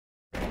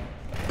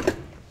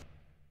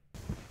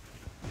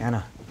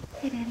Anna.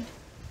 Hey, Daddy.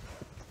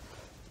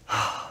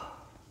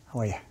 How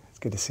are you? It's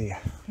good to see you.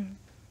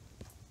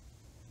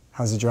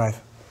 How's the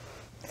drive?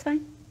 It's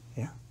fine.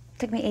 Yeah?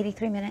 Took me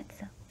 83 minutes,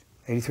 so.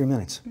 83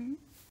 minutes?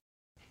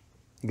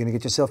 You're gonna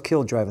get yourself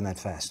killed driving that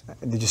fast.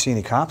 Did you see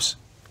any cops?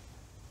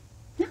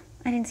 No,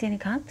 I didn't see any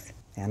cops.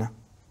 Anna,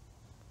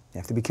 you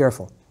have to be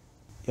careful.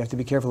 You have to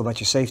be careful about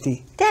your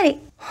safety.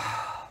 Daddy!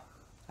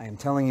 I am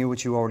telling you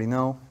what you already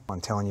know. I'm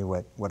telling you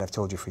what I've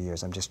told you for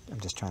years. I'm just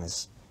trying to...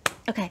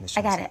 Okay,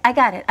 I got it. I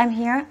got it. I'm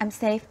here. I'm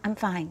safe. I'm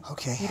fine.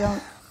 Okay. You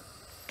don't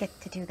get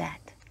to do that.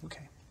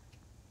 Okay.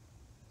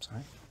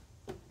 Sorry.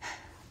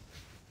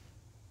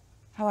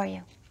 How are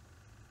you?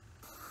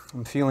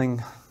 I'm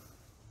feeling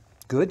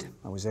good.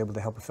 I was able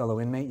to help a fellow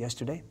inmate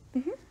yesterday.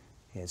 Mm-hmm.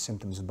 He had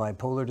symptoms of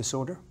bipolar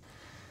disorder.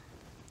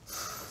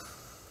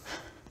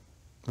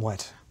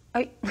 What?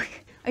 Are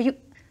you...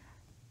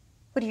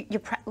 What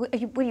are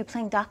you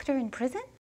playing doctor in prison?